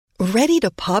Ready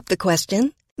to pop the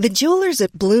question? The jewelers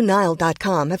at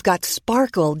BlueNile.com have got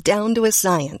sparkle down to a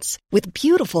science with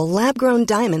beautiful lab-grown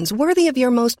diamonds worthy of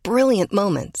your most brilliant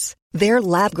moments. Their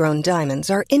lab-grown diamonds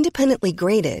are independently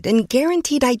graded and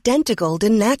guaranteed identical to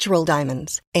natural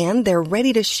diamonds, and they're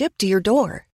ready to ship to your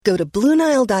door. Go to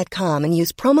BlueNile.com and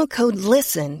use promo code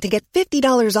LISTEN to get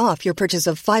 $50 off your purchase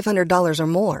of $500 or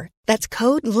more. That's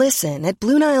code LISTEN at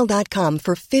BlueNile.com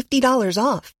for $50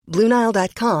 off.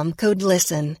 BlueNile.com, code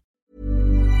LISTEN.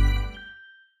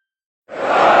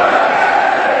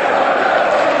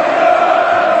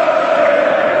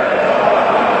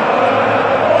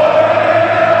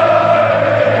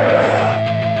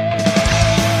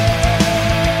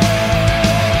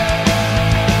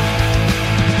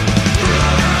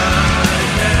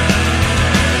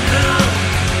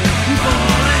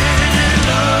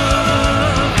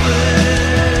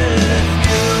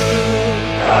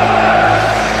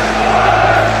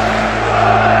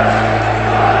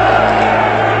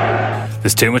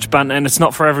 There's too much banter and it's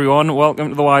not for everyone. Welcome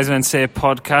to the Wise Men Say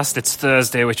podcast. It's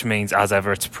Thursday, which means, as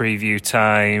ever, it's preview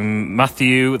time.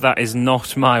 Matthew, that is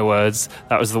not my words.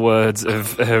 That was the words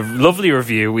of a lovely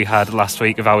review we had last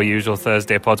week of our usual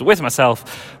Thursday pods with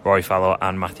myself, Rory Fallow,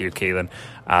 and Matthew Keelan,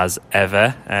 as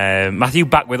ever. Matthew,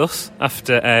 back with us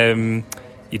after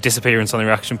your disappearance on the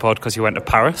Reaction Pod because you went to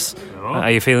Paris. Oh.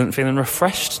 Are you feeling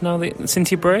refreshed now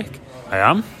since your break? I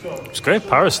am. It's great,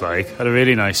 Paris. Had a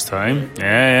really nice time.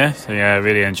 Yeah. I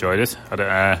really enjoyed it. Had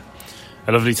a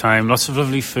lovely time. Lots of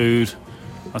lovely food.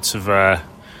 Lots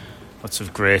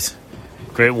of great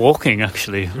walking.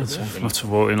 Actually, lots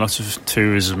of walking. Lots of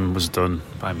tourism was done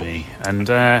by me. And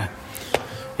I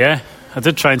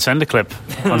did try and send a clip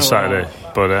on Saturday,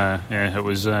 but it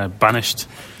was banished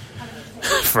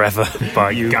forever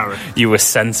by you, Gareth. You were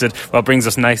censored. Well, it brings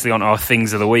us nicely on our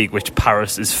things of the week, which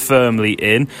Paris is firmly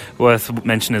in. Worth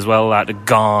mentioning as well that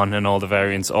Gone and all the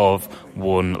variants of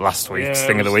won last week's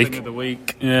thing of the week. Thing of the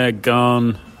week. Yeah,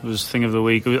 Gone was thing of the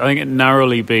week. I think it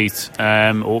narrowly beat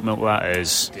Oat Milk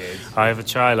Lattes. I have a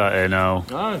chai latte now.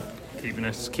 Oh.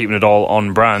 Keeping it all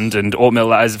on brand, and Oat Milk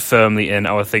Latte is firmly in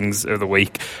our things of the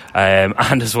week. And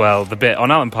as well, the bit on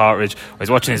Alan Partridge, where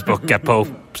he's watching his book get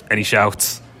poked and he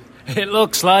shouts, "It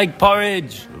looks like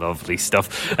porridge." Lovely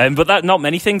stuff. But not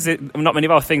many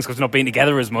of our things, because we've not been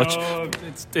together as much. Oh,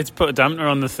 it's put a dampener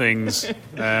on the things.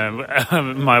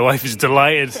 My wife is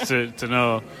delighted to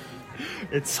know.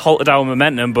 It's halted our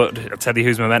momentum, but I'll tell you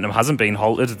whose momentum hasn't been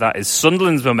halted. That is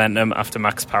Sunderland's momentum after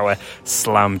Max Power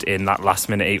slammed in that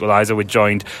last-minute equaliser. We're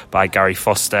joined by Gary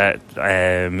Foster,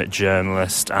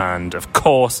 journalist, and, of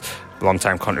course,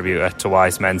 long-time contributor to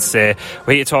Wise Men Say.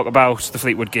 We're here to talk about the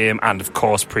Fleetwood game and, of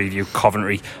course, preview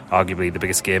Coventry, arguably the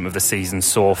biggest game of the season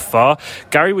so far.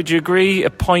 Gary, would you agree a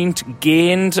point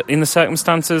gained in the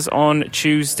circumstances on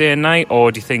Tuesday night,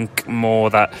 or do you think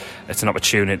more that it's an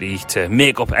opportunity to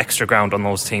make up extra ground on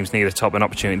those teams near the top, an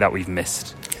opportunity that we've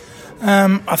missed?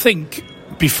 I think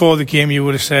before the game you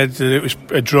would have said that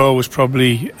a draw was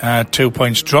probably 2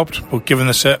 points dropped, but given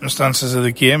the circumstances of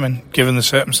the game and given the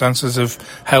circumstances of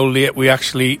how late we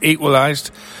actually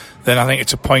equalised, then I think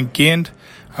it's a point gained.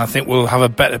 I think we'll have a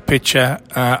better picture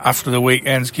after the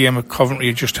weekend's game at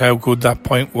Coventry just how good that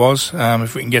point was.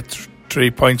 If we can get 3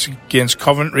 points against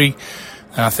Coventry,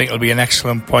 then I think it'll be an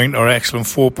excellent point, or excellent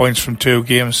 4 points from 2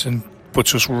 games, and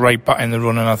puts us right back in the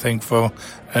running, I think, for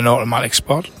an automatic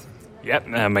spot. Yep,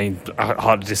 I mean,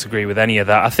 hard to disagree with any of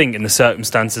that. I think in the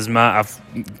circumstances, Matt,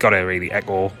 I've got to really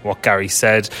echo what Gary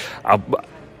said. I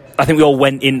think we all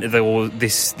went into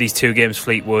these 2 games,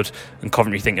 Fleetwood and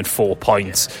Coventry, thinking 4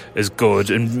 points is good.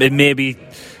 And maybe,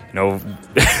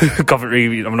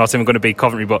 Coventry, I'm not saying we're going to beat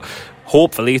Coventry, but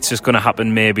hopefully it's just going to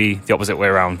happen maybe the opposite way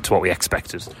around to what we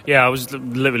expected. Yeah, I was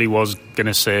going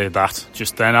to say that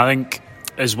just then. I think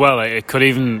as well, it could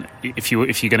even, if you're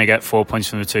going to get 4 points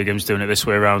from the 2 games, doing it this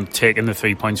way around, taking the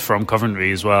 3 points from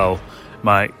Coventry as well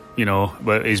might,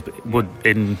 would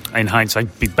in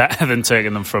hindsight be better than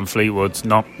taking them from Fleetwood.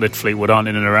 Not that Fleetwood aren't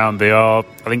in and around. They are,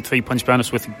 I think, 3 points behind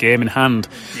us with the game in hand.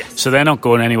 Yes. So they're not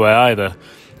going anywhere either,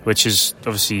 which is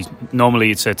obviously,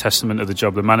 normally it's a testament to the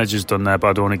job the manager's done there, but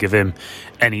I don't want to give him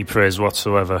any praise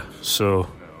whatsoever. So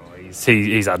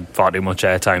he's had far too much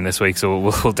airtime this week, so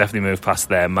we'll definitely move past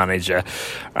their manager.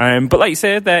 But like you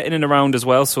said, they're in and around as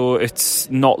well, so it's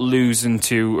not losing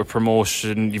to a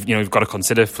promotion. You've got to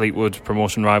consider Fleetwood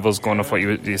promotion rivals, going off what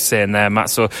you're saying there,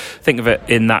 Matt. So think of it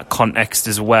in that context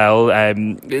as well.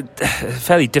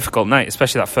 Fairly difficult night,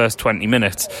 especially that first 20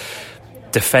 minutes.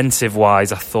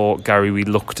 Defensive-wise, I thought, Gary, we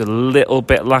looked a little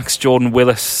bit lax. Jordan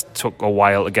Willis took a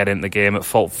while to get into the game, at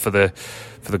fault for the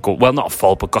for the goal. Well, not a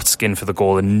fault, but got skinned for the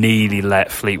goal and nearly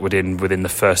let Fleetwood in within the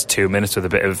first 2 minutes with a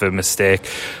bit of a mistake.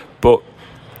 But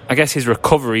I guess his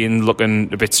recovery and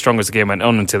looking a bit stronger as the game went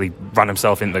on until he ran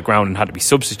himself into the ground and had to be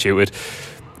substituted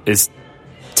is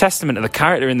testament to the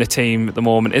character in the team at the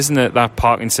moment, isn't it, that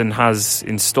Parkinson has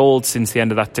installed since the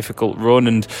end of that difficult run.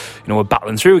 And we're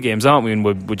battling through games, aren't we, and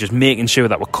we're just making sure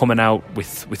that we're coming out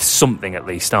with something at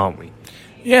least, aren't we?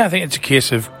 Yeah, I think it's a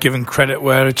case of giving credit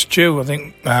where it's due. I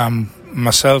think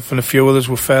myself and a few others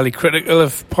were fairly critical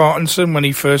of Parkinson when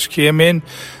he first came in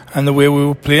and the way we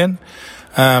were playing.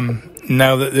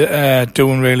 Now that they're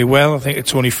doing really well, I think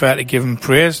it's only fair to give them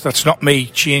praise. That's not me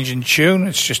changing tune.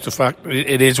 It's just the fact that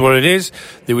it is what it is.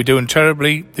 They were doing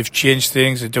terribly. They've changed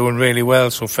things. They're doing really well.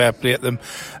 So fair play at them,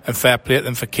 and fair play at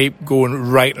them for keep going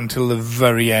right until the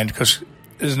very end. Because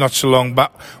it's not so long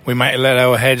back we might have let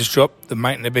our heads drop. There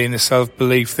mightn't have been the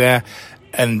self-belief there,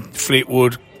 and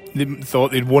Fleetwood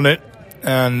thought they'd won it,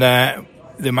 and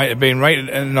they might have been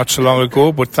right not so long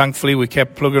ago, but thankfully we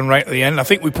kept plugging right at the end. I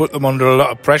think we put them under a lot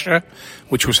of pressure,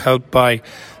 which was helped by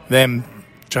them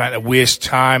trying to waste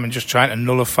time and just trying to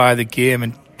nullify the game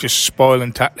and just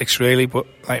spoiling tactics, really. But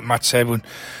like Matt said, we'll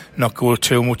not go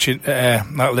too much into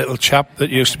that little chap that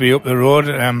used to be up the road,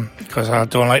 because I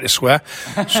don't like to swear.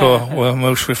 So we'll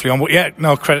move swiftly on. But yeah,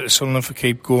 no, credit to Sunderland for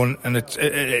keep going, and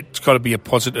it's got to be a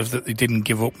positive that they didn't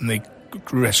give up and they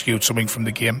rescued something from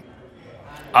the game.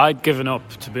 I'd given up,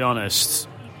 to be honest,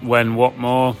 when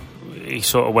Watmore, he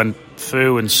sort of went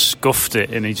through and scuffed it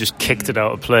and he just kicked it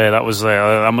out of play. That was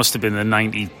that must have been the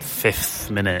 95th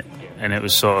minute, and it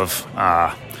was sort of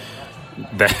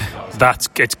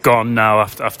it's gone now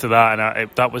after that. And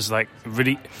that was like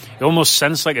really, you almost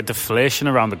sensed like a deflation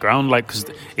around the ground, like, because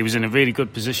he was in a really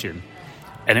good position,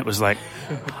 and it was like,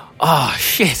 oh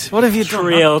shit, what have you done?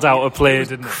 Trailed out of play,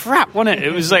 didn't it? Crap, wasn't it?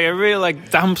 It was like a real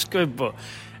like damp squib, but.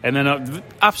 And then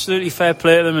absolutely fair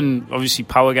play to them, and obviously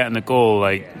Power getting the goal.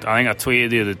 Like, I think I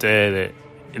tweeted the other day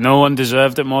that no one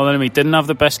deserved it more than him. He didn't have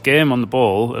the best game on the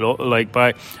ball at all. Like,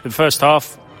 by the first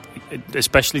half,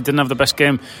 especially didn't have the best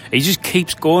game. He just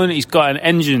keeps going. He's got an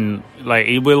engine. Like,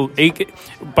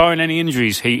 barring any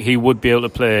injuries, he would be able to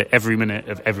play every minute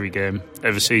of every game,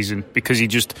 every season, because he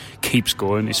just keeps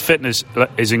going. His fitness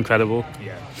is incredible.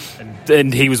 Yeah.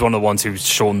 And he was one of the ones who's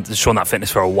shown that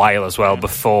fitness for a while as well,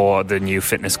 before the new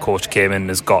fitness coach came in and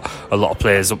has got a lot of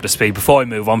players up to speed. Before we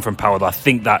move on from Power, though, I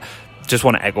think that, just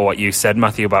want to echo what you said,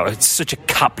 Matthew, about it's such a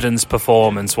captain's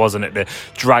performance, wasn't it, to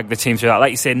drag the team through that.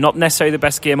 Like you say, not necessarily the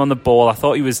best game on the ball. I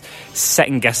thought he was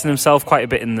second-guessing himself quite a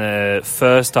bit in the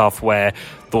first half, where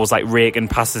those like raking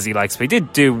passes he likes. But he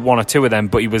did do one or two of them,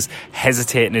 but he was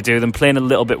hesitating to do them, playing a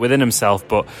little bit within himself.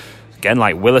 But again,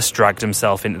 like, Willis dragged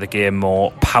himself into the game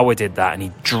more. Power did that, and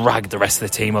he dragged the rest of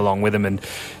the team along with him. And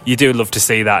you do love to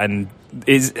see that. And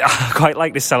I quite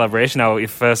like this celebration. How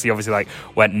first he obviously like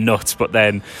went nuts, but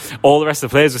then all the rest of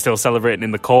the players were still celebrating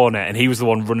in the corner, and he was the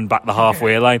one running back the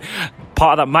halfway line.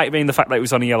 Part of that might have been the fact that he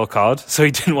was on a yellow card, so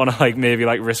he didn't want to like maybe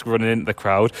like risk running into the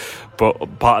crowd.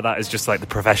 But part of that is just like the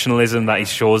professionalism that he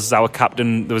shows as our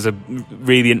captain. There was a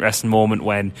really interesting moment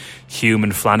when Hume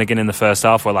and Flanagan in the first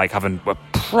half were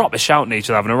proper shouting at each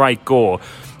other, having a right go,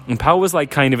 and Power was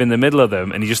like kind of in the middle of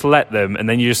them, and he just let them, and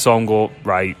then you just saw him go,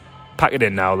 right, pack it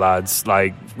in now, lads.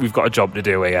 Like, we've got a job to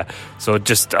do here. So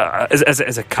just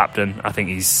as a captain, I think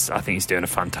he's doing a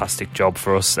fantastic job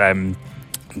for us.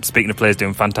 Speaking of players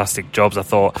doing fantastic jobs, I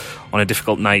thought on a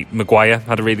difficult night, Maguire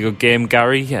had a really good game.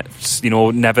 Gary,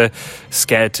 never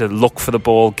scared to look for the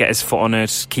ball, get his foot on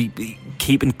it,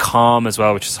 keeping calm as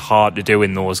well, which is hard to do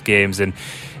in those games. And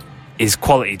his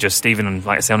quality, just even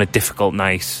like I say, on a difficult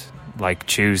night like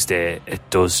Tuesday, it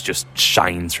does just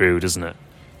shine through, doesn't it?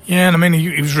 Yeah, and I mean,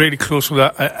 he was really close with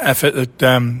that effort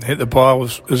that hit the bar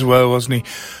as well, wasn't he?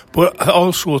 But I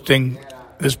also think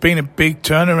there's been a big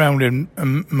turnaround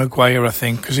in Maguire, I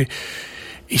think, because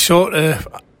he sort of,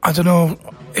 I don't know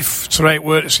if it's the right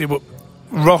word to say, but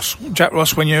Jack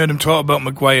Ross, when you heard him talk about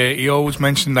Maguire, he always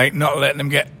mentioned like not letting him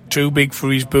get too big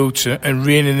for his boots and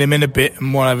reining him in a bit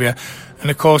and whatever.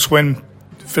 And of course, when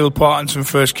Phil Parkinson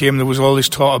first came, there was all this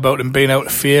talk about him being out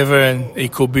of favour and he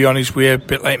could be on his way, a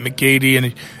bit like McGeady, and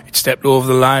he'd stepped over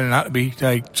the line and had to be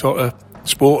like sort of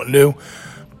sport new.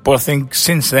 But I think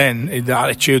since then, the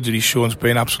attitude that he's shown has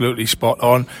been absolutely spot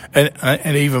on,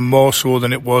 and even more so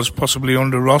than it was possibly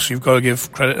under Ross. You've got to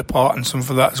give credit to Parkinson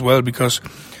for that as well, because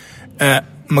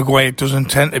Maguire doesn't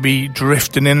tend to be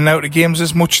drifting in and out of games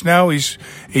as much now. He's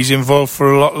involved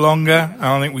for a lot longer.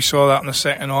 I think we saw that in the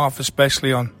second half,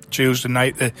 especially on Tuesday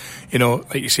night that,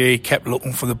 like you say, he kept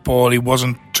looking for the ball. He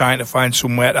wasn't trying to find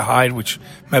somewhere to hide, which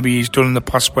maybe he's done in the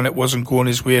past when it wasn't going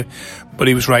his way. But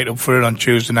he was right up for it on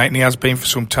Tuesday night, and he has been for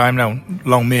some time now.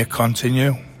 Long may it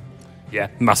continue. Yeah,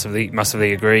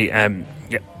 massively agree.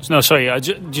 No, sorry,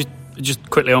 just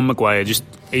quickly on Maguire. He's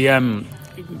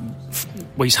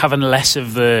having less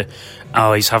of the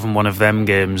he's having one of them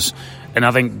games. And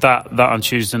I think that on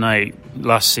Tuesday night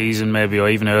last season, maybe, or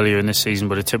even earlier in this season,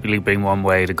 would have typically been one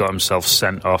way to got himself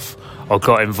sent off or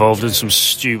got involved in some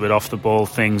stupid off the ball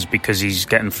things because he's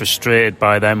getting frustrated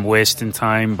by them wasting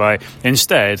time.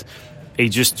 Instead, he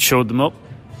just showed them up.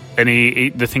 And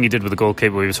the thing he did with the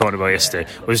goalkeeper we were talking about yesterday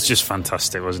was just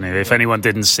fantastic, wasn't he? If anyone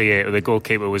didn't see it, the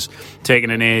goalkeeper was taking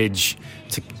an age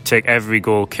to take every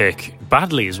goal kick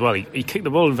badly as well. He kicked the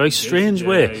ball in a very strange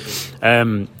way.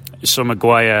 So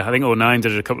Maguire, I think 09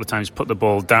 did it a couple of times, put the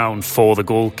ball down for the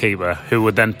goalkeeper, who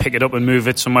would then pick it up and move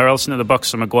it somewhere else into the box.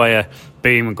 So Maguire,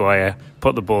 being Maguire,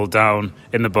 put the ball down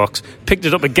in the box, picked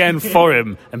it up again for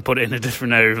him and put it in a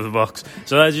different area of the box.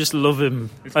 So I just love him.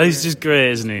 He's just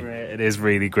great, isn't he? It is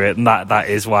really great, and that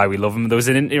is why we love him. There was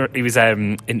he was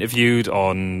interviewed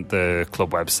on the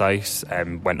club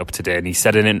website, went up today, and he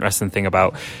said an interesting thing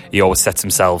about he always sets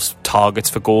himself targets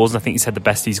for goals. And I think he said the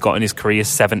best he's got in his career is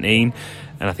 17.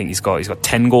 And I think he's got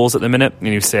 10 goals at the minute. And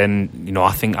he was saying,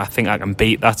 I think I can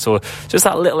beat that. So just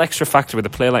that little extra factor with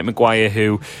a player like Maguire,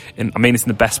 who, it's in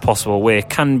the best possible way,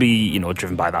 can be,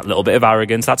 driven by that little bit of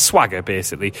arrogance, that swagger,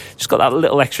 basically. Just got that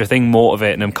little extra thing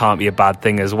motivating him, can't be a bad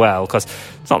thing as well. Because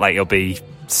it's not like he'll be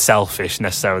selfish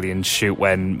necessarily and shoot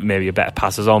when maybe a better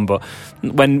pass is on, but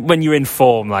when you're in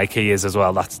form like he is as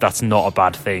well, that's not a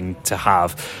bad thing to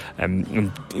have.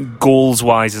 Goals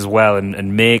wise as well,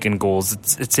 and making goals,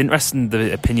 it's interesting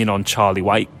the opinion on Charlie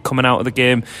White coming out of the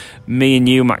game. Me and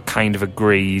you, Matt, kind of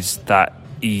agreed that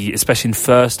he, especially in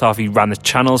first half, he ran the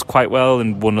channels quite well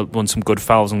and won some good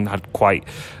fouls and had quite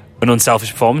an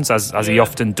unselfish performance as he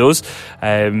often does.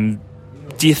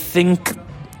 Do you think,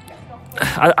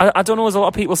 I don't know, there's a lot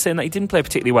of people saying that he didn't play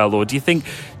particularly well, though. Do you think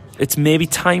it's maybe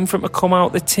time for him to come out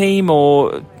of the team?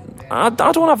 Or I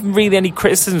don't have really any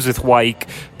criticisms with White.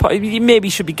 He maybe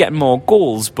should be getting more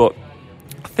goals, but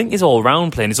I think his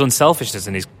all-round playing, his unselfishness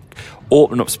and his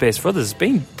opening up space for others has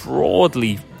been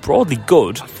broadly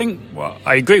good.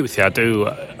 I agree with you, I do,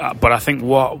 but I think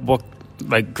what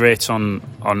grates on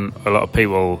a lot of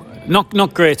people,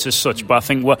 not great as such, but I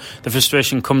think what the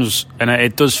frustration comes, and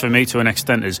it does for me to an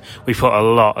extent, is we put a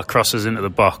lot of crosses into the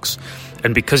box,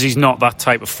 and because he's not that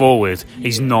type of forward,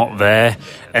 he's not there.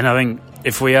 And I think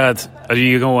if we had,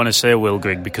 you're going to want to say Will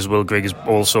Grigg, because Will Grigg has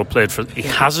also played for, he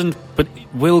hasn't, but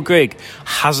Will Grigg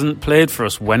hasn't played for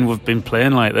us when we've been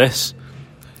playing like this.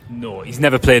 No, he's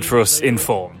never played for us in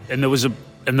form. And there was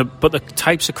but the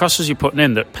types of crosses you're putting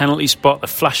in, that penalty spot, the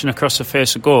flashing across the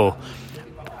face of goal.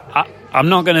 I'm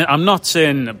not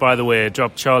saying, by the way,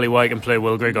 drop Charlie White and play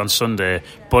Will Grigg on Sunday,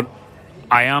 but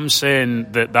I am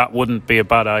saying that wouldn't be a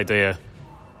bad idea.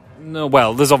 No,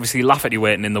 well, there's obviously Lafferty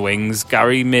waiting in the wings.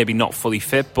 Gary maybe not fully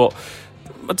fit, but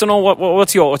I don't know.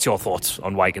 What's your thoughts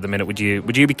on White at the minute? Would you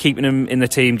be keeping him in the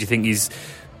team? Do you think is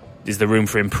there room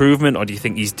for improvement, or do you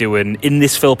think he's doing, in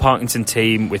this Phil Parkinson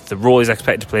team with the role he's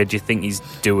expected to play, do you think he's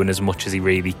doing as much as he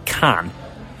really can?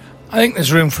 I think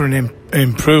there's room for an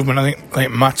improvement. I think, like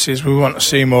Matt says, we want to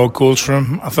see more goals from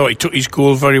him. I thought he took his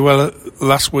goal very well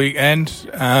last weekend,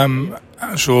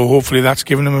 so hopefully that's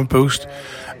given him a boost.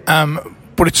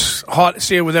 But it's hard to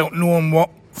say without knowing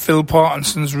what Phil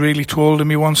Parkinson's really told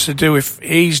him he wants to do. If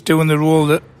he's doing the role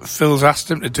that Phil's asked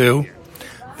him to do,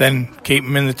 then keep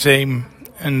him in the team,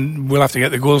 and we'll have to get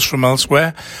the goals from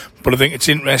elsewhere. But I think it's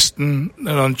interesting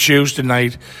that on Tuesday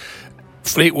night,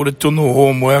 Fleetwood had done the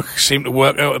homework, seemed to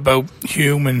work out about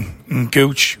Hume and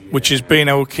Gooch, which has been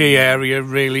our key area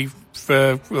really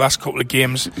for the last couple of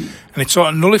games, and it sort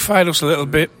of nullified us a little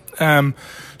bit.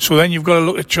 So then you've got to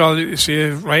look at Charlie to say,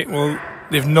 right, well,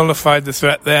 they've nullified the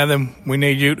threat there, then we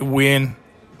need you to weigh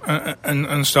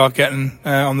and start getting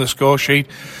on the score sheet.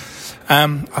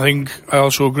 I think I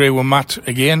also agree with Matt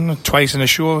again, twice in a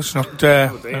show. It's not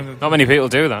many people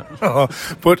do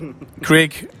that. But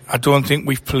Craig, I don't think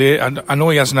we've played. I know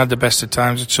he hasn't had the best of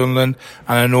times at Sunderland,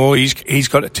 and I know he's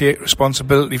got to take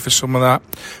responsibility for some of that.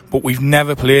 But we've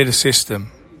never played a system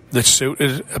that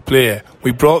suited a player.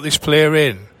 We brought this player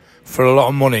in for a lot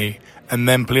of money, and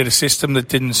then played a system that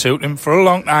didn't suit him for a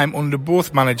long time under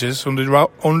both managers, under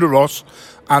Ross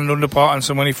and under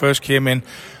Parkinson when he first came in.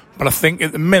 But I think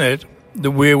at the minute,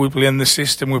 the way we're playing, the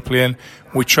system we're playing,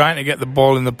 we're trying to get the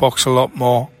ball in the box a lot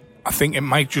more. I think it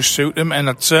might just suit him, and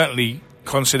I'd certainly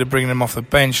consider bringing him off the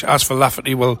bench. As for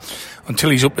Lafferty, well, until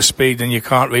he's up to speed, then you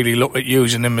can't really look at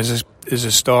using him as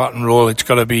a starting role. It's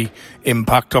got to be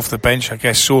impact off the bench, I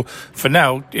guess. So for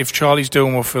now, if Charlie's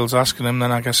doing what Phil's asking him,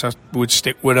 then I guess I would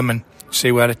stick with him and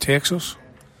see where it takes us.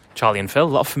 Charlie and Phil, a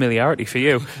lot of familiarity for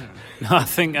you. No, I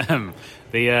think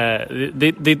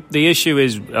the issue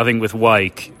is, I think, with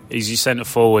Wyke, is he's centre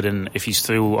forward, and if he's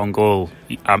through on goal,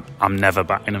 I'm never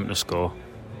backing him to score.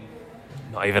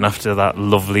 Not even after that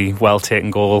lovely,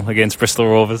 well-taken goal against Bristol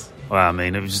Rovers. Well, I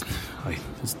mean,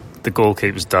 the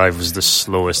goalkeeper's dive was the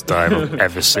slowest dive I've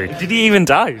ever seen. Did he even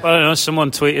dive? Well, I don't know,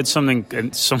 someone tweeted something,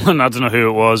 and I don't know who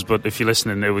it was, but if you're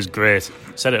listening, it was great.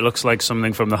 Said it looks like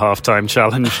something from the half-time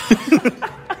challenge.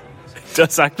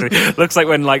 Does actually. Looks like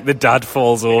when the dad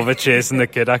falls over chasing the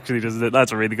kid, actually, doesn't it?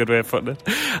 That's a really good way of putting it.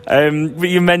 But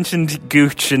you mentioned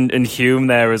Gooch and Hume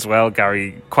there as well,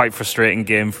 Gary. Quite frustrating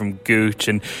game from Gooch,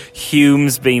 and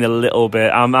Hume's been a little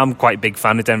bit... I'm quite a big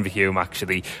fan of Denver Hume,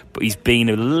 actually, but he's been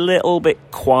a little bit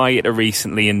quieter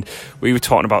recently, and we were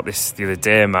talking about this the other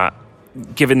day, Matt.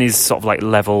 Given his sort of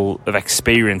level of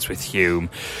experience with Hume...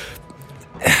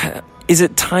 Is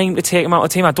it time to take him out of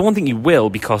the team? I don't think he will,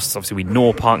 because obviously we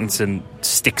know Parkinson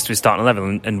sticks to his starting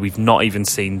 11, and we've not even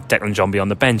seen Declan John be on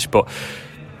the bench. But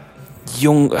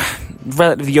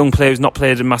relatively young player who's not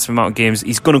played a massive amount of games,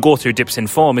 he's going to go through dips in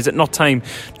form. Is it not time,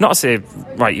 not to say,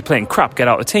 right, you're playing crap, get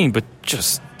out of the team, but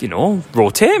just,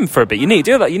 rotate him for a bit? You need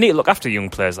to do that. You need to look after young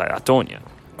players like that, don't you?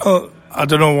 Well, I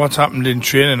don't know what's happened in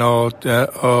training or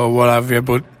what have you,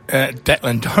 but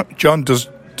Declan John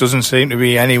doesn't seem to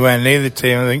be anywhere near the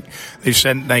team. I think they've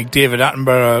sent David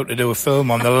Attenborough out to do a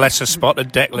film on the lesser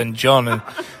spotted Declan John, and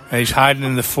he's hiding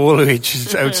in the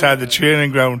foliage outside the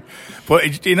training ground.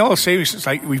 But in all seriousness,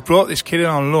 we've brought this kid in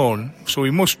on loan, so we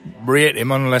must rate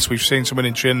him unless we've seen someone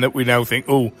in training that we now think,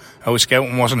 our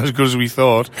scouting wasn't as good as we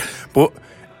thought. But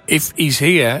if he's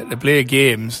here to play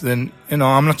games, then,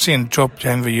 I'm not saying drop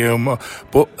Denver Hume,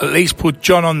 but at least put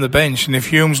John on the bench. And if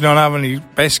Hume's not having his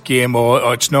best game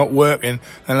or it's not working,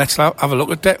 then let's have a look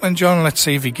at Declan John. Let's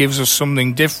see if he gives us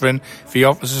something different, if he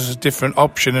offers us a different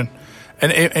option.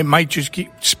 And it might just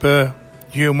spur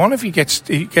Hume on. If he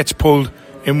gets pulled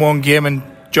in one game and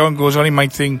John goes on, he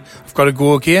might think, I've got to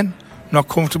go again. Not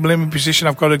comfortable in my position,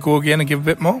 I've got to go again and give a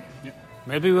bit more. Yeah.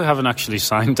 Maybe we haven't actually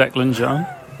signed Declan John.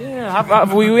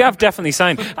 Yeah, we have definitely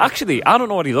signed. Actually, I don't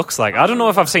know what he looks like. I don't know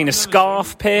if I've seen a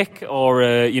scarf pic or,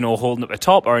 holding up a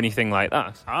top or anything like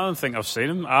that. I don't think I've seen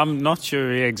him. I'm not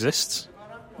sure he exists.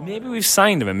 Maybe we've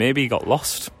signed him and maybe he got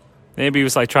lost. Maybe he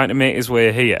was trying to make his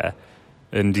way here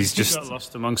and he got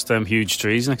lost amongst them huge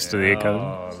trees next to the academy.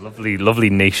 Oh, lovely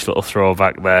niche little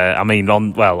throwback there. I mean,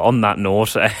 on that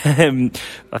note, I think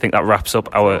that wraps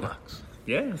up our...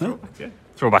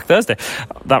 Throwback Thursday.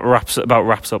 That wraps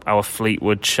up our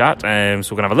Fleetwood chat. So we're going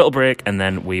to have a little break and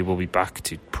then we will be back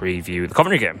to preview the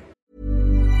Coventry game.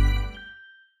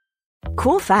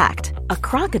 Cool fact, a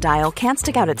crocodile can't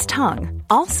stick out its tongue.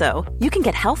 Also, you can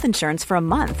get health insurance for a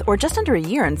month or just under a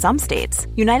year in some states.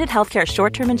 United Healthcare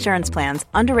short-term insurance plans,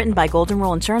 underwritten by Golden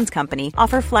Rule Insurance Company,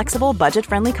 offer flexible,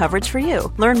 budget-friendly coverage for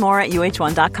you. Learn more at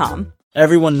uh1.com.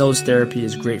 Everyone knows therapy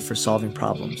is great for solving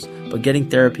problems, but getting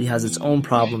therapy has its own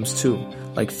problems too,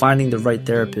 like finding the right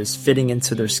therapist, fitting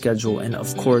into their schedule, and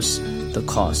of course, the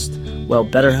cost. Well,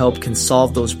 BetterHelp can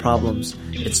solve those problems.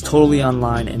 It's totally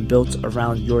online and built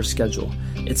around your schedule.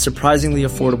 It's surprisingly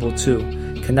affordable too.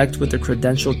 Connect with a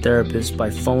credentialed therapist by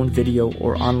phone, video,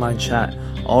 or online chat,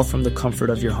 all from the comfort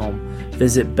of your home.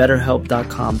 Visit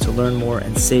BetterHelp.com to learn more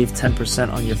and save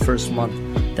 10% on your first month.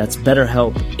 That's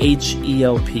BetterHelp,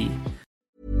 H-E-L-P.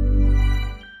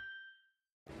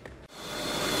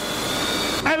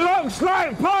 It looks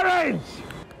like porridge!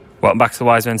 Welcome back to the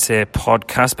Wise Men Say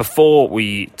podcast. Before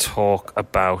we talk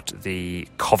about the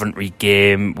Coventry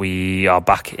game, we are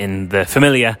back in the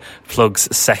familiar plugs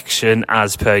section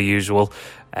as per usual.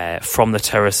 From the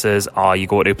terraces, you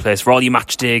go to a place for all your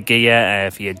match day gear,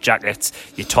 for your jackets,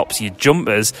 your tops, your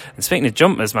jumpers. And speaking of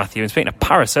jumpers, Matthew, and speaking of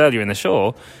Paris earlier in the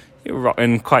show, you were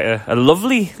rocking quite a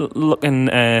lovely looking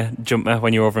jumper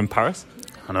when you were over in Paris.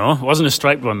 I know, it wasn't a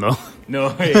striped one though. No.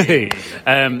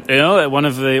 One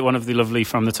of the lovely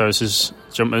From the Terraces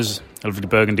jumpers, a lovely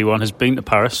burgundy one, has been to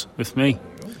Paris with me.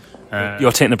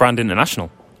 You're taking the brand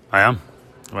international. I am,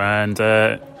 and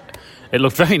it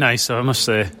looked very nice. I must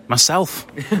say, myself.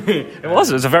 It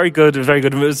was a very good.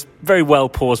 It was a very well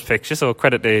posed picture. So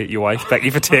credit to your wife, Becky,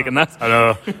 for taking that. I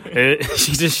know.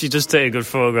 She does take a good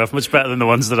photograph, much better than the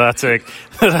ones that I take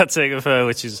of her,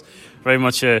 which is very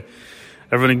much a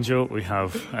running joke we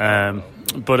have.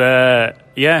 But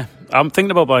I'm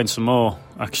thinking about buying some more.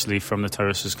 actually, From the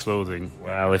Terraces clothing.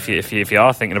 Well, if you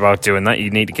are thinking about doing that,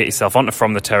 you need to get yourself onto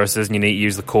From the Terraces, and you need to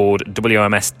use the code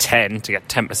WMS10 to get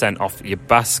 10% off your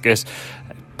basket.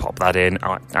 Pop that in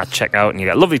at checkout, and you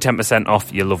get lovely 10%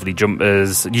 off your lovely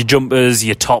jumpers,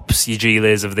 your tops, your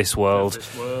Giles of this world,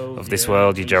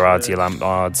 your Gerrards, your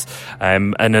Lampards,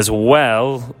 and as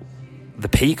well, the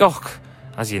Peacock,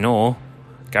 as you know.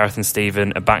 Gareth and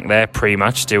Stephen are back there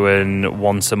pre-match doing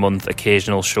once a month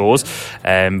occasional shows.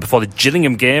 Before the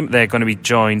Gillingham game, they're going to be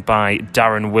joined by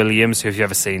Darren Williams, who, if you've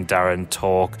ever seen Darren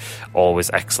talk, always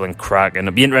excellent crack. And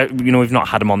it'll be we've not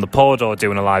had him on the pod or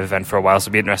doing a live event for a while, so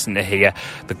it'll be interesting to hear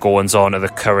the goings on of the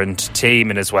current team.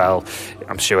 And as well,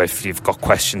 I'm sure if you've got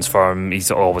questions for him, he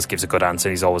always gives a good answer.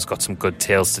 He's always got some good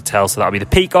tales to tell. So that'll be the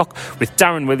Peacock with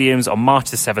Darren Williams on March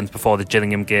the 7th before the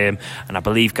Gillingham game. And I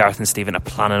believe Gareth and Stephen are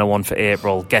planning a one for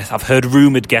April. I've heard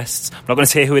rumoured guests. I'm not going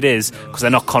to say who it is because they're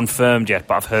not confirmed yet,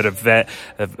 but I've heard a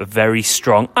very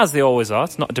strong, as they always are,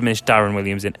 it's not to diminish Darren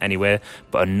Williams in any way,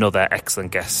 but another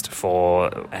excellent guest for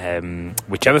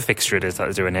whichever fixture it is that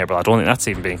they're doing in April. I don't think that's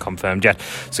even being confirmed yet,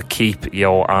 so keep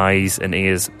your eyes and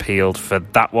ears peeled for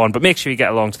that one. But make sure you get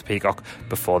along to the Peacock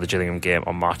before the Gillingham game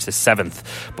on March the 7th.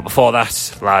 But before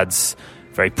that, lads,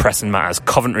 very pressing matters.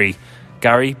 Coventry.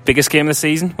 Gary, biggest game of the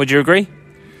season, would you agree?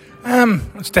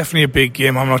 It's definitely a big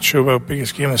game. I'm not sure about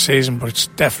biggest game of the season, but it's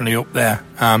definitely up there.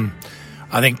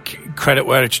 I think credit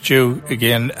where it's due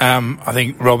again. I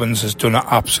think Robbins has done an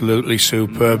absolutely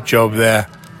superb job there,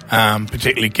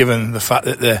 particularly given the fact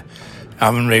that they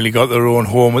haven't really got their own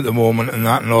home at the moment and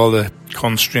all the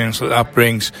constraints that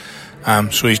brings.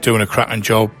 So he's doing a cracking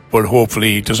job, but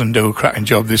hopefully he doesn't do a cracking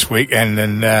job this weekend,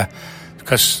 and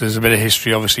because there's a bit of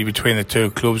history obviously between the two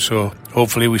clubs, so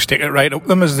hopefully we stick it right up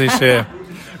them, as they say.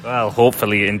 Well,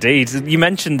 hopefully, indeed. You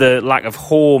mentioned the lack of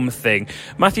home thing.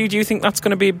 Matthew, do you think that's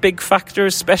going to be a big factor,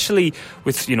 especially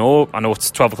with, I know it's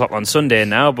 12 o'clock on Sunday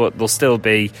now, but there'll still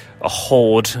be a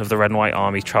horde of the Red and White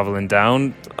Army travelling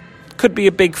down. Could be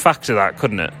a big factor, that,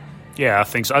 couldn't it? Yeah, I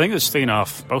think so. I think there's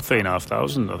about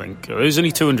 3,500, I think. There's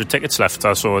only 200 tickets left.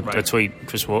 I saw a tweet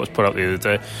Chris Waters put out the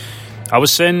other day. I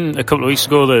was saying a couple of weeks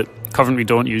ago that Coventry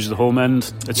don't use the home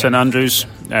end at St Andrews,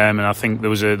 and I think there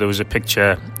was a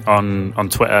picture on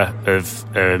Twitter of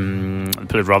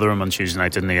played Rotherham on Tuesday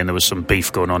night, didn't he? And there was some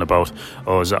beef going on about,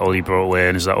 is that all you brought away,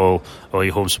 and is that all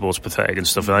your home support's pathetic and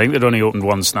stuff. And I think they'd only opened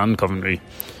one stand, Coventry,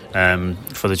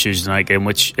 for the Tuesday night game,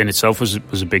 which in itself was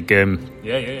a big game.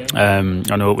 Yeah. I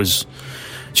know it was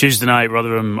Tuesday night.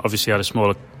 Rotherham obviously had a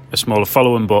smaller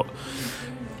following, but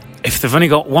if they've only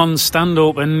got one stand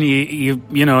open, you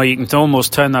can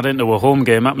almost turn that into a home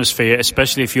game atmosphere,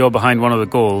 especially if you're behind one of the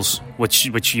goals,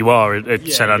 which you are at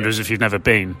St Andrews if you've never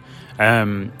been.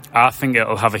 I think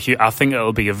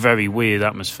it'll be a very weird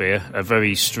atmosphere, a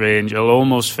very strange. It'll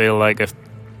almost feel like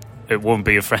it won't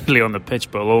be a friendly on the pitch,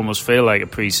 but it'll almost feel like a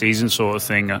pre-season sort of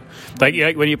thing.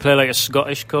 Like when you play like a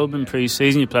Scottish club in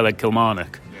pre-season, you play like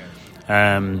Kilmarnock.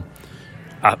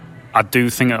 I do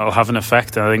think it'll have an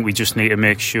effect. I think we just need to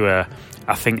make sure.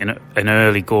 I think an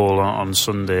early goal on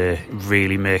Sunday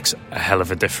really makes a hell of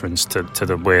a difference to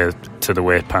the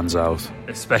way it pans out.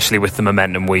 Especially with the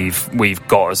momentum we've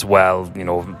got as well.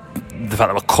 The fact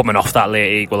that we're coming off that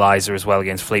late equaliser as well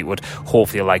against Fleetwood,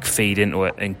 hopefully will feed into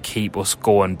it and keep us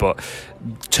going. But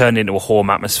turn into a home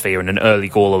atmosphere and an early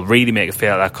goal will really make it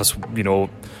feel like that, because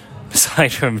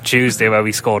aside from Tuesday where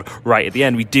we scored right at the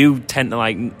end, we do tend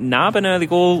to nab an early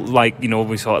goal,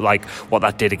 we saw what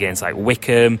that did against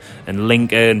Wickham and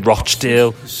Lincoln,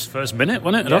 Rochdale. First minute,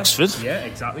 wasn't it, at Oxford? Yeah,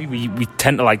 exactly. We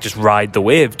tend to just ride the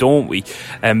wave, don't we?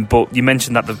 But you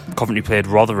mentioned that the Coventry played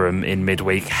Rotherham in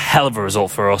midweek. Hell of a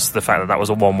result for us. The fact that was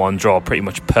a 1-1 draw, pretty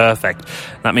much perfect.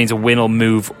 That means a win will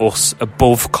move us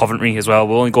above Coventry as well.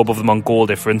 We'll only go above them on goal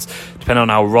difference. Depending on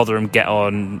how Rotherham get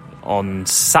on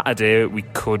Saturday, we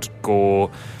could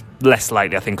go less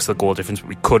likely, I think, because of the goal difference, but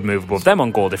we could move above them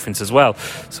on goal difference as well.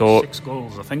 So 6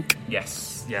 goals, I think.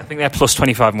 Yes. Yeah, I think they're plus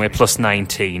 25 and we're plus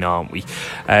 19, aren't we?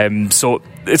 So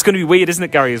it's going to be weird, isn't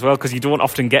it, Gary, as well, because you don't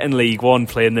often get in League One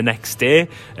playing the next day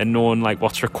and knowing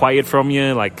what's required from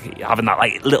you, having that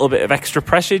little bit of extra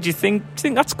pressure. Do you think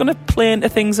that's going to play into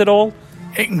things at all?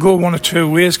 It can go one or two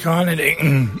ways, can't it?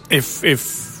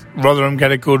 If Rotherham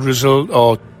get a good result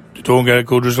or don't get a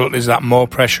good result, is that more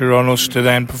pressure on us to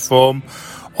then perform?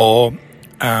 Or,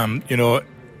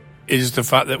 is the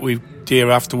fact that we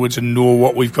dare afterwards and know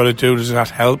what we've got to do, does that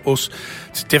help us?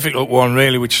 It's a difficult one,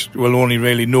 really, which we'll only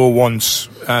really know once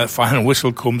final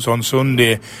whistle comes on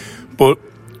Sunday. But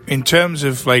in terms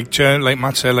of, like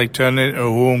Matt said, turning it into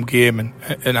a home game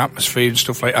and atmosphere and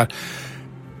stuff like that,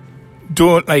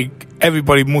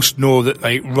 everybody must know that,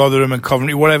 Rotherham and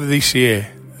Coventry, whatever they say,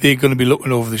 they're going to be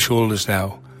looking over the shoulders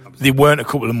now. They weren't a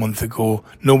couple of months ago.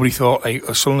 Nobody thought, like,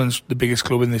 Sunderland's the biggest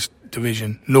club in this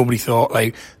division. Nobody thought,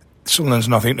 like, Sunderland's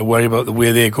nothing to worry about the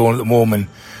way they're going at the moment.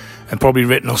 And probably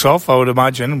written us off, I would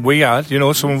imagine. We had,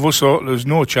 some of us thought there was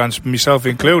no chance, myself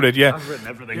included, yeah. I've written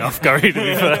everything off, Gary, to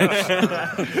be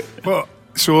fair.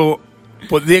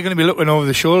 But they're going to be looking over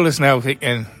the shoulders now,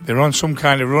 thinking they're on some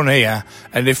kind of run here.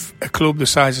 And if a club the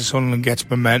size of Sunderland gets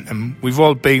momentum, we've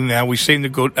all been there, we've seen the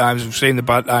good times, we've seen the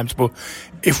bad times, but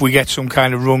if we get some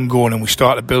kind of run going and we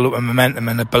start to build up a momentum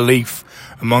and a belief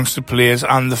amongst the players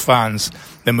and the fans,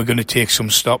 then we're going to take some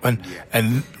stopping.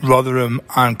 And Rotherham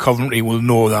and Coventry will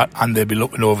know that, and they'll be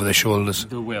looking over their shoulders.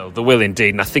 They will indeed.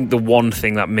 And I think the one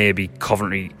thing that maybe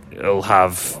Coventry will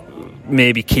have,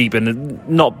 maybe keeping,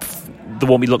 they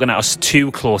won't be looking at us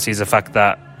too closely, is the fact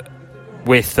that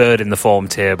we're third in the form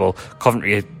table.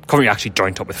 Coventry actually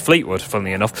joined up with Fleetwood,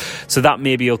 funnily enough. So that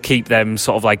maybe will keep them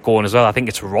sort of like going as well. I think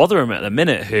it's Rotherham at the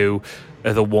minute who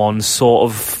are the ones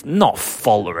sort of not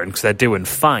faltering because they're doing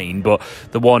fine, but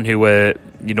the one who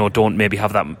don't maybe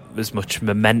have that as much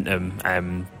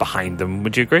momentum behind them.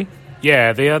 Would you agree?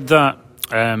 Yeah, they had that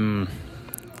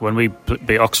when we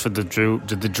beat Oxford.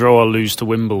 Did the draw or lose to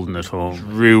Wimbledon at home?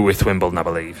 Drew with Wimbledon, I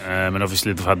believe. And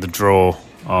obviously they've had the draw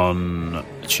on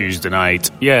Tuesday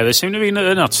night. Yeah, they seem to be,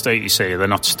 they're not state, you say, they're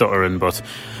not stuttering, but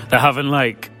they're having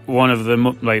like one of the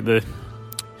like the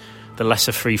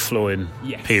lesser free-flowing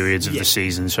periods of the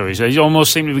season. So they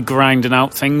almost seem to be grinding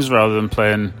out things rather than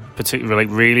playing particularly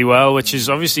really well, which is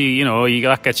obviously,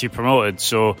 that gets you promoted.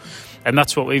 So, and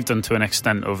that's what we've done to an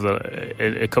extent over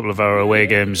a couple of our away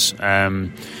games.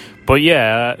 But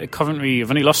yeah, Coventry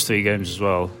have only lost 3 games as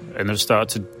well, and they've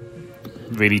started to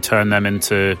really turn them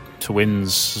into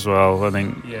wins as well, I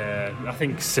think. Yeah, I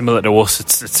think similar to us,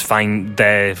 it's fine.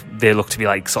 They look to be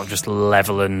like sort of just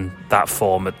levelling that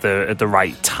form at the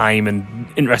right time. And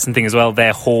interesting thing as well,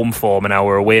 their home form and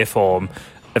our away form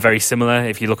are very similar.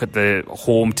 If you look at the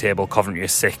home table, Coventry are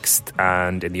 6th,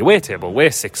 and in the away table,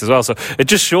 we're 6th as well. So it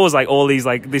just shows like all these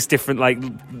like this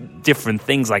different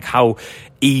things, like how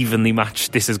evenly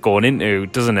matched this is going into,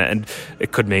 doesn't it? And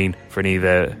it could mean for an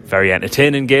either very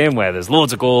entertaining game where there's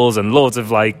loads of goals and loads of,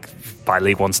 like, by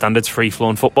League One standards,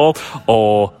 free-flowing football,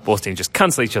 or both teams just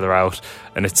cancel each other out,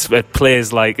 and it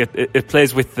plays like it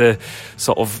plays with the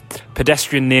sort of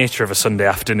pedestrian nature of a Sunday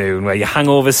afternoon where your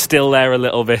hangover's still there a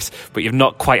little bit, but you've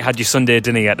not quite had your Sunday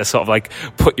dinner yet to sort of like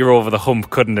put you over the hump,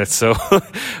 couldn't it? So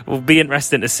will be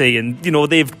interesting to see. And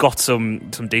they've got some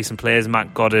decent players.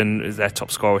 Matt Godden is their top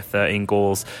scorer with 13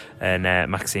 goals, and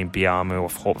Maxime Biamu,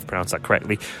 I hope I've pronounced that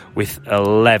correctly, with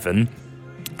 11.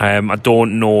 I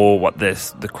don't know what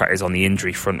the crack is on the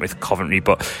injury front with Coventry,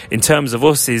 but in terms of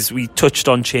us, we touched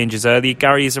on changes earlier.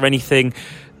 Gary, is there anything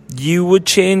you would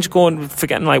change,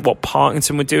 forgetting like what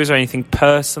Parkinson would do? Is there anything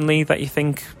personally that you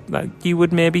think that you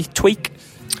would maybe tweak?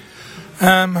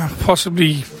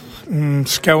 Possibly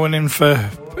Scowen in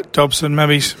for Dobson,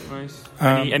 maybe. Nice.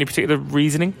 Any particular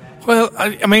reasoning? Well,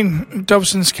 I mean,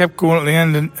 Dobson's kept going at the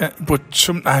end, but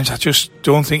sometimes I just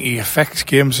don't think he affects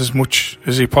games as much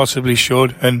as he possibly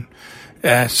should. And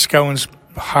Scowen's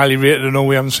highly rated. I know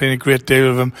we haven't seen a great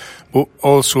deal of him, but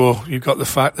also you've got the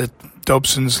fact that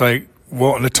Dobson's like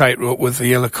walking a tightrope with the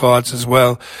yellow cards as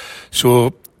well.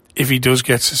 So if he does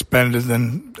get suspended,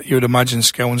 then you would imagine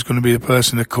Scowen's going to be the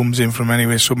person that comes in from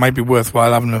anyway. So it might be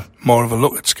worthwhile having more of a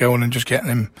look at Scowen and just getting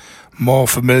him more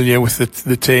familiar with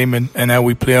the team and how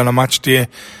we play on a match day, and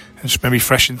just maybe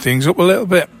freshen things up a little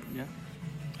bit. Yeah,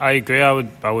 I agree. I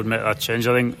would make that change.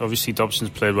 I think obviously Dobson's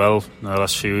played well in the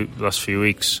last few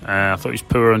weeks. I thought he was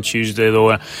poor on Tuesday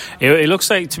though. It looks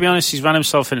like, to be honest, he's ran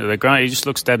himself into the ground. He just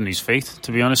looks dead on his feet.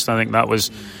 To be honest, I think that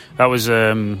was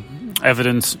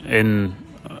evident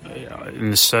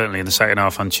certainly in the second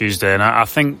half on Tuesday, and I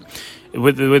think.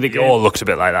 With the it all looked a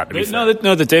bit like that.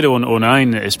 No, they did on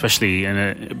 09, especially.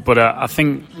 But I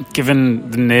think,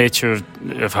 given the nature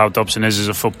of how Dobson is as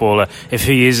a footballer, if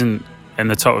he isn't in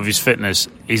the top of his fitness,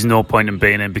 he's no point in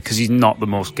being in, because he's not the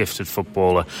most gifted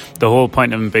footballer. The whole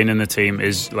point of him being in the team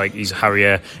is like he's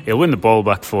Harrier. He'll win the ball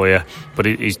back for you, but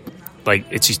he's like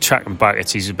it's his tracking back,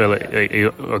 it's his ability.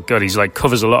 He's like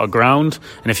covers a lot of ground,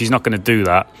 and if he's not going to do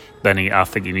that, then I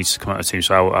think he needs to come out of the team.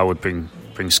 So I would bring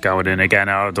Scowen in again.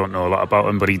 I don't know a lot about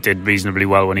him, but he did reasonably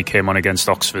well when he came on against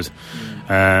Oxford.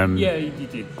 Yeah,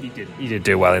 he did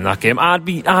do well in that game. I'd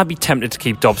be tempted to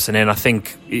keep Dobson in. I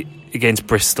think against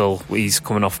Bristol,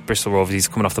 Bristol Rovers, he's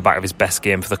coming off the back of his best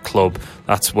game for the club.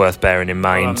 That's worth bearing in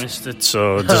mind. I missed it,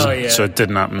 so it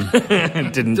didn't happen.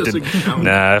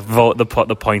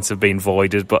 The points have been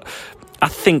voided, but I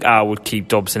think I would keep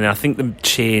Dobson in. I think the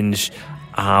change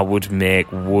I would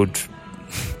make would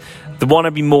The one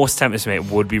I'd be most tempted to make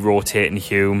would be rotating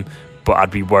Hume, but I'd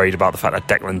be worried about the fact that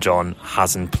Declan John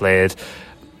hasn't played.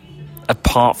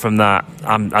 Apart from that,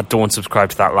 I don't subscribe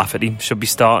to that. Lafferty should be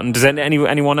starting. Does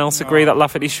anyone else agree that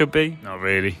Lafferty should be? Not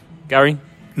really. Gary?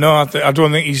 No, I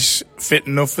don't think he's fit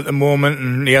enough at the moment,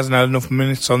 and he hasn't had enough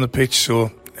minutes on the pitch,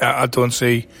 so I don't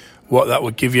see what that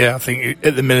would give you. I think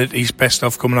at the minute he's best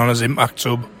off coming on as impact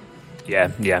sub.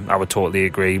 Yeah, I would totally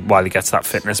agree while he gets that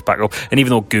fitness back up. And even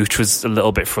though Gooch was a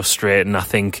little bit frustrating, I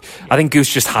think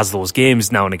Gooch just has those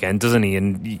games now and again, doesn't he?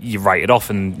 And you write it off,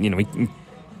 and he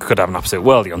could have an absolute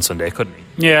worldie on Sunday, couldn't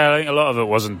he? Yeah, I think a lot of it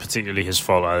wasn't particularly his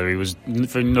fault either. He was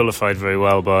nullified very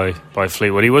well by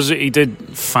Fleetwood. He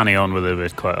did fanny on with it a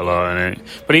bit quite a lot,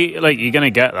 but you're going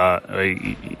to get that.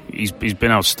 He's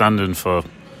been outstanding for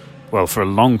a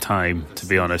long time, to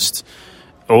be honest.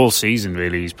 All season,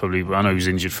 really. I know he was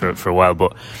injured for a while,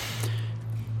 but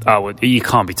you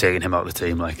can't be taking him out of the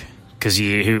team, because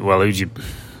who'd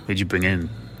you bring in?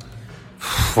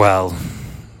 Well,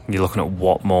 you're looking at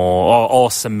Watmore or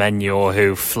Semenyo,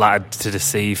 who flattered to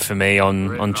deceive for me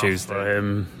on Tuesday.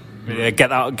 Yeah,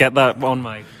 get that on,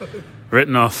 Mike.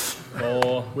 Written off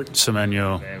or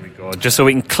Semenyo. There we go. Just so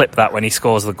we can clip that when he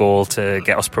scores the goal to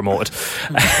get us promoted.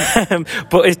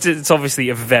 But it's obviously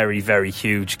a very, very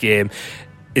huge game.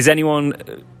 Is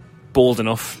anyone bold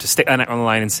enough to stick their neck on the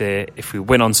line and say, if we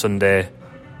win on Sunday,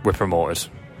 we're promoted?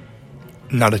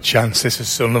 Not a chance. This is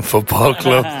Sunderland Football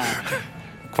Club.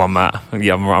 Come on, Matt.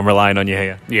 Yeah, I'm relying on you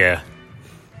here. Yeah.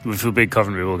 If we beat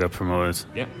Coventry, we'll get promoted.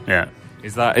 Yeah.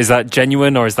 Is that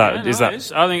genuine, or is that?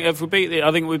 I think if we beat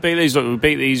these. Look, we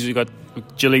beat these. We got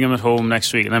Gillingham at home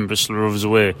next week, and then Bristol Rovers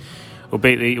away. We'll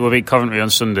beat Coventry on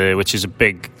Sunday, which is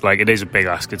it is a big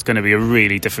ask. It's going to be a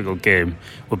really difficult game.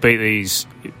 We'll beat these.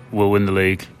 We'll win the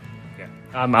league.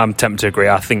 I'm tempted to agree.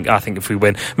 I think if we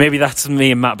win, maybe that's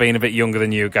me and Matt being a bit younger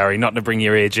than you, Gary, not to bring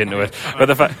your age into it, but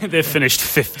the fact they've finished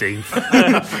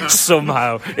 15th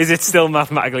somehow. Is it still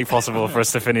mathematically possible for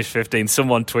us to finish 15th?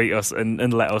 Someone tweet us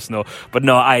and let us know. But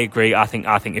no, I agree. I think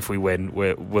if we win,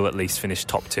 we'll at least finish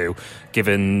top 2.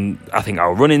 Given I think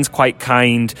our run-in's quite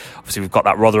kind. Obviously, we've got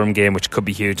that Rotherham game, which could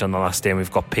be huge on the last day, and we've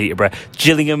got Peterborough.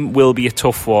 Gillingham will be a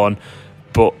tough one.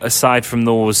 But aside from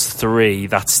those 3,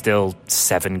 that's still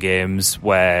 7 games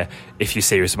where, if you're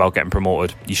serious about getting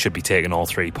promoted, you should be taking all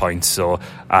 3 points. So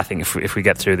I think if we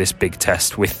get through this big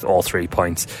test with all 3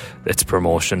 points, it's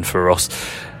promotion for us.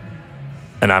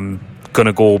 And I'm going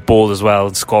to go bold as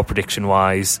well, score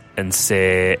prediction-wise, and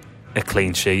say a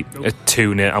clean sheet, a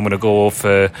 2-0. I'm going to go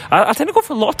for. I tend to go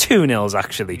for a lot of 2-0s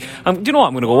actually. Do you know what?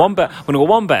 I'm going to go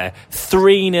one better.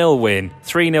 3-0 win.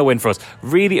 3-0 win for us.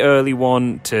 Really early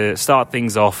one to start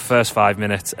things off. First 5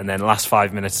 minutes, and then last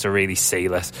 5 minutes to really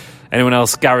seal it. Anyone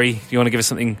else? Gary, you want to give us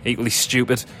something equally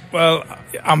stupid? Well,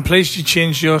 I'm pleased you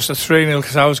changed yours to 3-0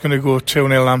 because I was going to go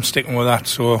 2-0. I'm sticking with that.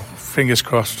 So fingers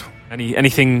crossed.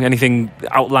 Anything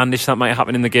outlandish that might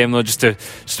happen in the game though, just to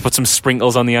put some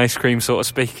sprinkles on the ice cream, so to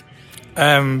speak.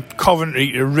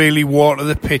 Coventry to really water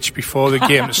the pitch before the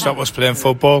game to stop us playing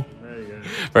football.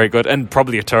 Very good, and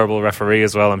probably a terrible referee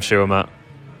as well, I'm sure, Matt.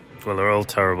 Well, they're all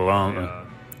terrible, aren't they? Do you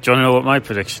want to know what my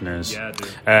prediction is? Yeah, I do.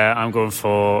 I'm going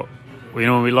for,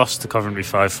 when we lost to Coventry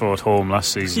 5-4 at home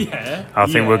last season, I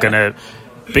think we're going to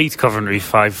beat Coventry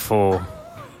 5-4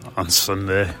 on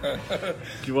Sunday.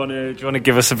 Do you want to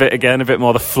give us a bit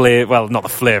more the flavour? Well, not the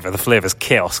flavour. The flavour's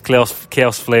chaos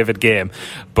flavoured game.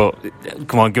 But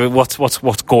come on, give it. What's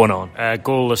going on?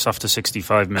 Goalless after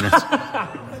 65 minutes.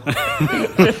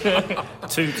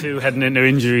 2-2 heading into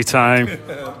injury time.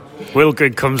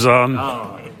 Wilgood comes on.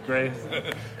 Oh, great!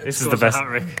 This is the best.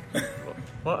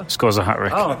 What? Scores a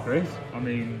hat-trick. Oh, great! I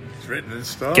mean, it's written in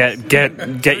stars. Get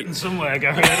written somewhere,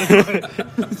 Gary.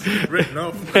 Written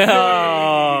off.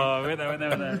 Oh, we're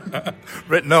there.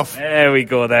 Written off. There we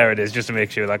go. There it is. Just to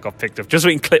make sure that got picked up. Just so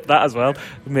we can clip that as well.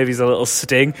 Maybe it's a little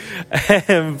sting.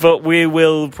 But we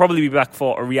will probably be back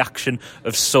for a reaction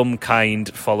of some kind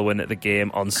following the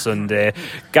game on Sunday.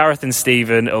 Gareth and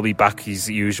Stephen will be back as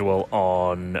usual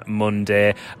on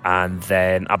Monday, and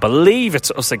then I believe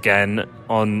it's us again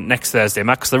on next Thursday,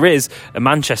 Matt, because there is a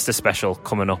Manchester special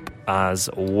coming up as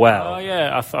well. Oh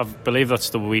yeah, I believe that's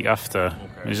the week after.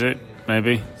 Okay. Is it?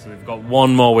 Maybe. So we've got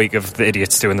one more week of the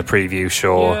idiots doing the preview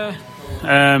show. Yeah.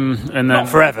 And then not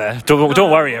forever.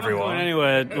 Don't worry, everyone.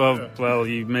 Anywhere. Well,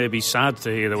 you may be sad to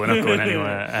hear that we're not going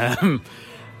anywhere.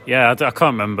 I can't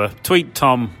remember. Tweet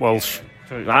Tom Walsh.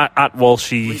 At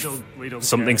Walshy, we don't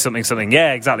something.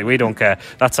 Yeah, exactly. We don't care.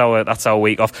 That's our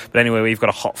week off. But anyway, we've got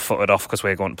a hot-footed off because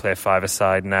we're going to play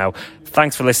 5-a-side now.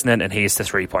 Thanks for listening, and here's to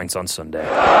 3 points on Sunday.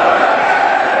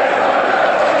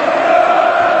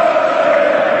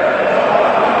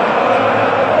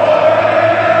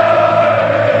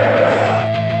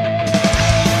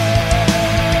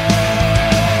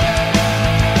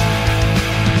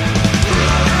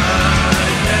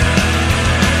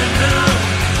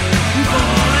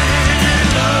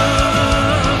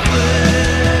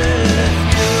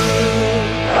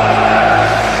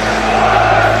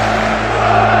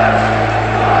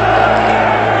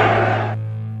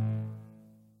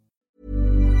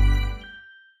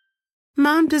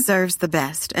 deserves the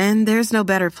best, and there's no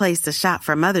better place to shop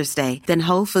for Mother's Day than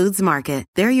Whole Foods Market.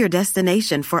 They're your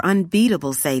destination for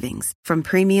unbeatable savings, from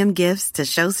premium gifts to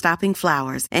show-stopping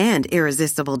flowers and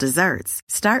irresistible desserts.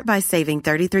 Start by saving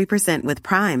 33% with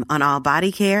Prime on all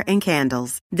body care and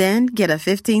candles. Then get a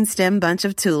 15-stem bunch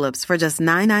of tulips for just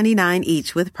 $9.99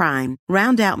 each with Prime.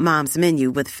 Round out Mom's menu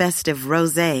with festive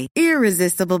rosé,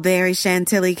 irresistible berry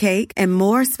chantilly cake, and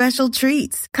more special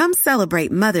treats. Come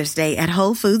celebrate Mother's Day at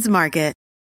Whole Foods Market.